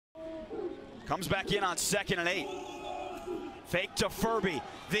Comes back in on 2nd and 8. Fake to Ferby,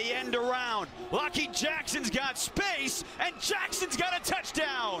 the end around. Lucky Jackson's got space, and Jackson's got a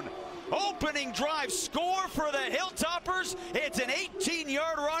touchdown. Opening drive score for the Hilltoppers. It's an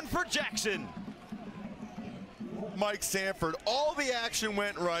 18-yard run for Jackson. Mike Sanford, all the action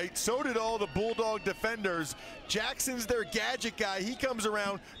went right, so did all the Bulldog defenders. Jackson's their gadget guy. He comes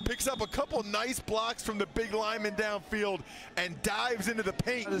around, picks up a couple nice blocks from the big lineman downfield, and dives into the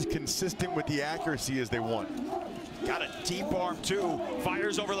paint. Not as consistent with the accuracy as they want. Got a deep arm too,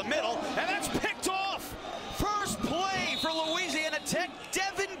 fires over the middle, and that's picked off. First play for Louisiana Tech,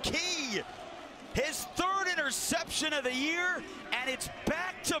 Devin Key. His 3rd interception of the year, and it's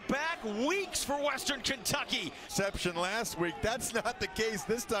back-to-back weeks for Western Kentucky. Interception last week, that's not the case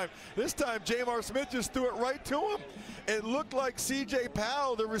this time. This time, Jamar Smith just threw it right to him. It looked like C.J.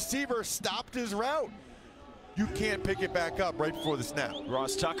 Powell, the receiver, stopped his route. You can't pick it back up right before the snap.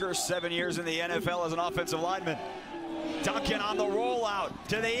 Ross Tucker, 7 years in the NFL as an offensive lineman. Duncan on the rollout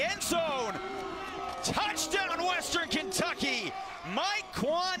to the end zone. Touchdown, Western Kentucky. Mike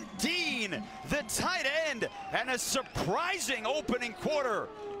Dean, the tight end, and a surprising opening quarter.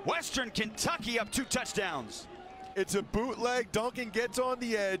 Western Kentucky up 2 touchdowns. It's a bootleg. Duncan gets on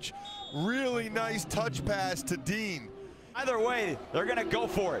the edge. Really nice touch pass to Dean. Either way, they're going to go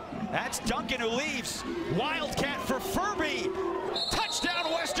for it. That's Duncan who leaves. Wildcat for Ferby.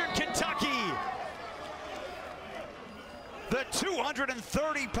 Touchdown, Western Kentucky. The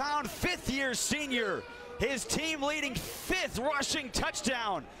 230-pound 5th-year senior. His team leading 5th rushing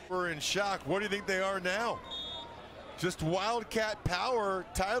touchdown. We're in shock. What do you think they are now? Just Wildcat power.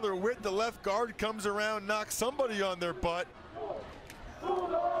 Tyler Witt, the left guard, comes around, knocks somebody on their butt.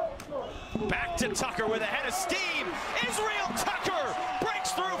 Back to Tucker with a head of steam. Israel Tucker breaks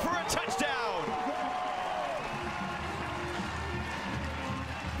through for a touchdown.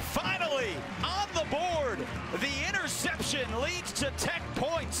 Finally on the board. The interception leads to Tech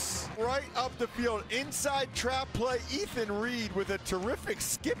points. Right up the field, inside trap play. Ethan Reed with a terrific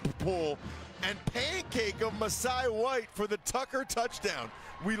skip pull and pancake of Masai White for the Tucker touchdown.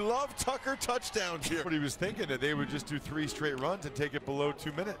 We love Tucker touchdowns here. But he was thinking that they would just do 3 straight runs and take it below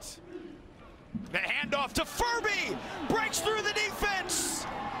 2 minutes. The handoff to Ferby, breaks through the defense.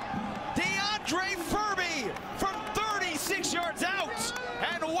 DeAndre Ferby from 36 yards out,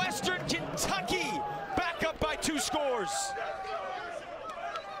 and Western Kentucky back up by 2 scores.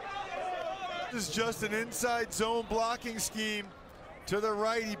 This is just an inside zone blocking scheme. To the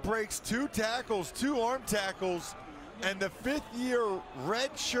right, he breaks 2 tackles, 2 arm tackles, and the 5th-year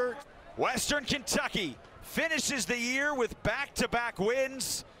red shirt. Western Kentucky finishes the year with back-to-back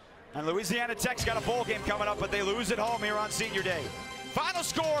wins. And Louisiana Tech's got a bowl game coming up, but they lose at home here on Senior Day. Final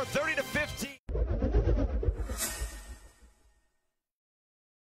score, 30-15.